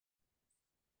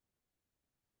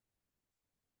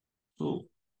So,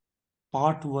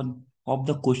 part 1 of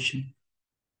the question.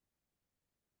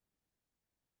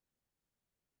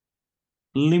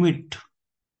 Limit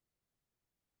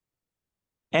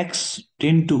x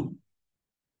tend to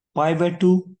pi by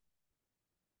 2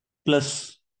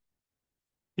 plus.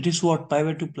 It is what? Pi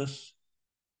by 2 plus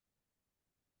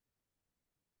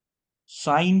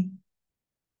sine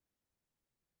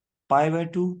pi by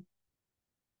 2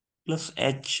 plus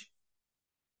h.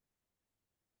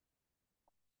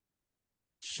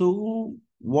 So,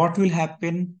 what will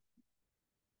happen?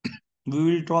 We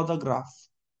will draw the graph.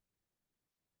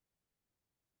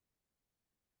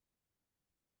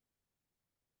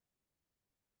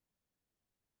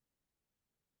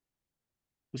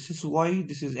 This is y,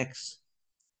 this is x.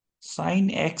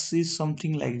 Sine x is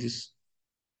something like this.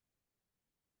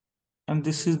 And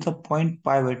this is the point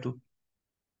pi by 2.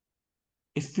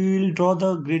 If we will draw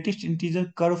the greatest integer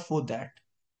curve for that,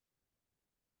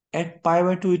 at pi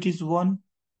by 2 it is 1,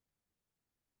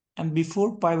 and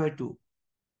before pi by 2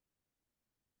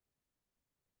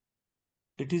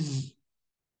 it is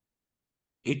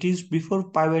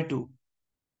before pi by 2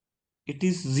 it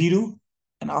is 0,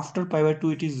 and after pi by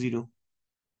 2 it is 0.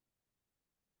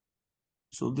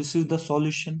 So this is the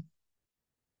solution.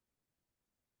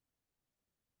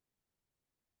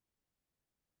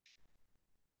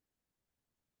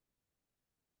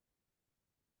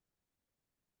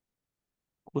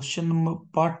 Question number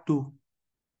part 2.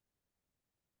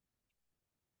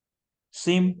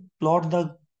 Same, plot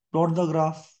the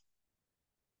graph.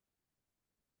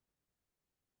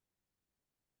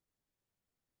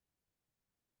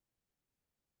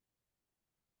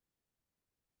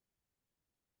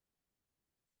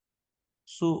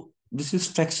 So this is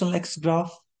fractional x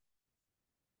graph.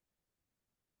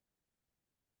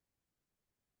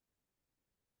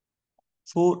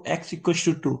 For x equals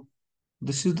to 2.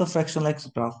 This is the fractional x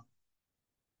graph.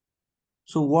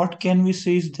 So what can we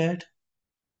say is that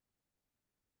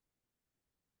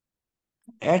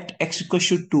at x equals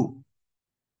to 2,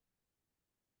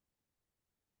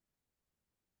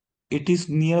 it is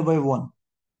nearby 1,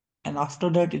 and after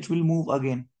that it will move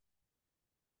again.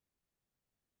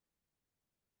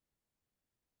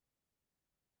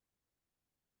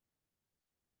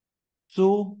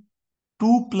 So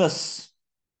 2 plus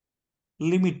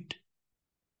limit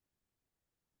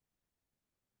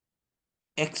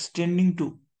x tending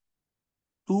to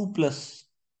 2 plus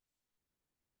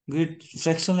great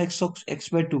fractional x of x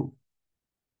by 2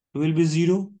 will be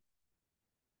 0.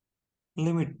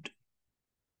 Limit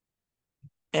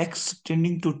x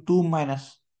tending to 2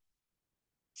 minus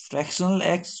fractional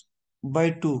x by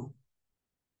 2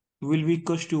 will be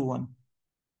equals to 1.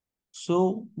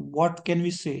 So what can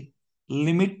we say?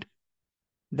 Limit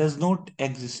does not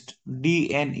exist.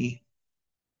 DNE.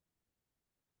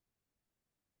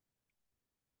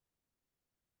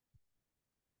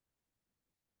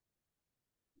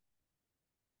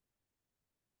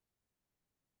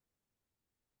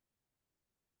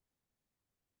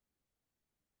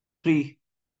 3.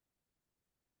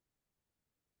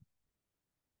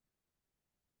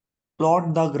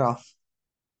 Plot the graph.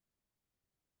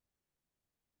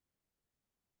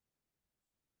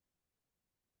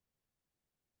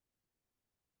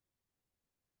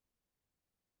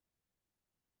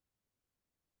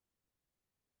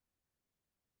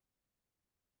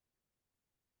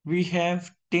 We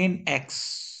have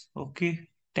 10x. Okay,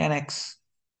 10x.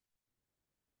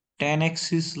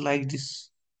 10x is like this.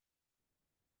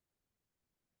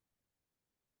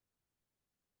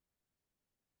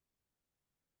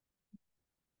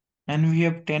 And we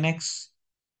have 10x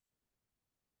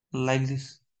like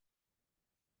this.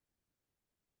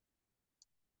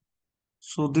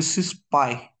 So this is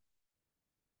pi.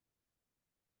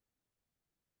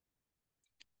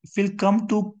 If we'll come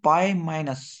to pi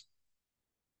minus,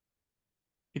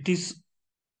 it is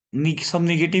some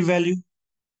negative value.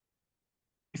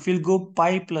 If we'll go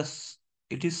pi plus,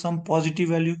 it is some positive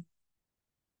value.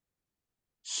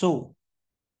 So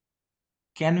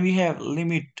can we have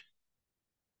limit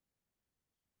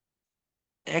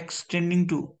x tending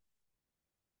to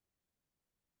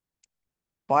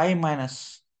pi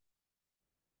minus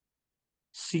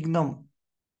signum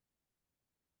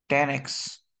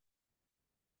 10x?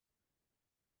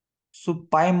 So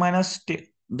pi minus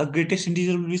the greatest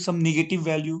integer will be some negative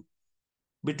value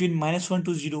between -1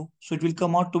 to 0. So it will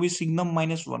come out to be signum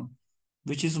 -1,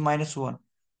 which is -1.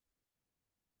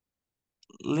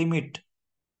 Limit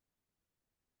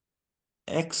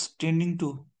x tending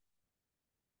to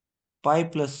pi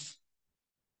plus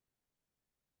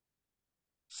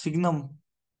signum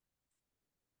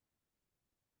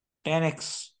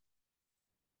 10x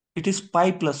It is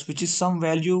pi plus, which is some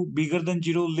value bigger than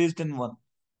 0, less than 1.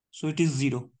 So it is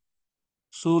 0.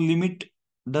 So limit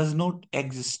does not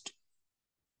exist.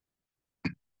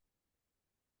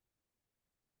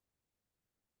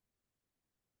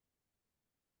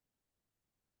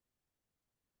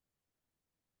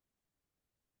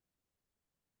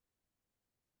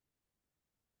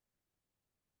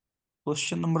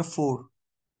 Question number 4.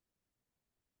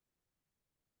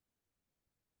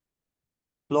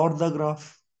 Plot the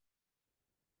graph.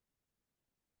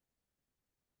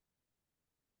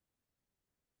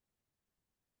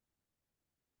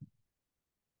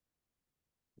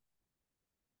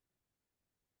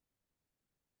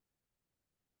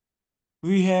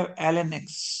 We have ln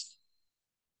x.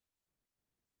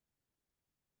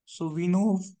 So we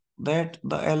know that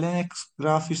the ln x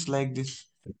graph is like this.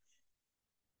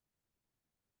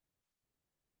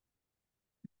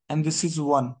 And this is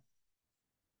 1.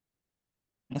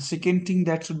 And second thing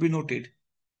that should be noted.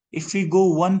 If we go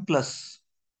 1 plus,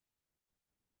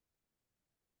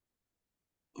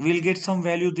 we'll get some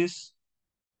value this,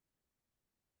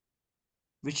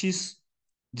 which is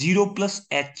 0 plus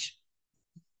h.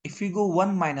 If we go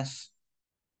 1 minus,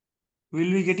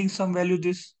 we'll be getting some value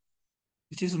this,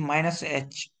 which is minus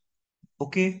h.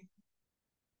 Okay.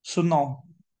 So now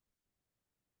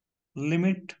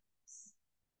limit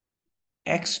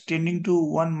x tending to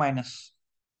 1 minus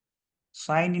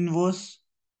sine inverse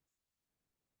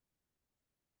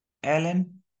ln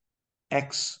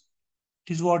x.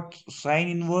 It is what? Sine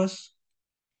inverse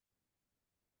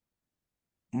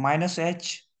minus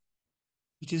h,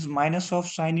 which is minus of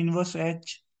sine inverse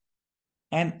h,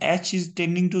 and h is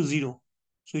tending to 0.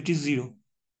 So it is 0.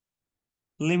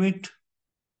 Limit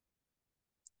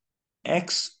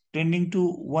x tending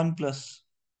to 1 plus.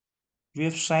 We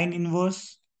have sine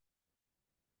inverse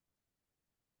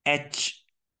h,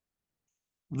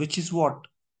 which is what?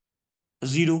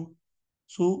 0.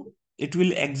 So it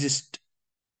will exist.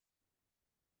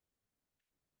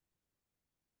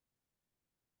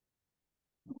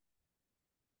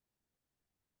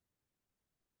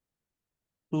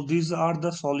 So these are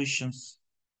the solutions.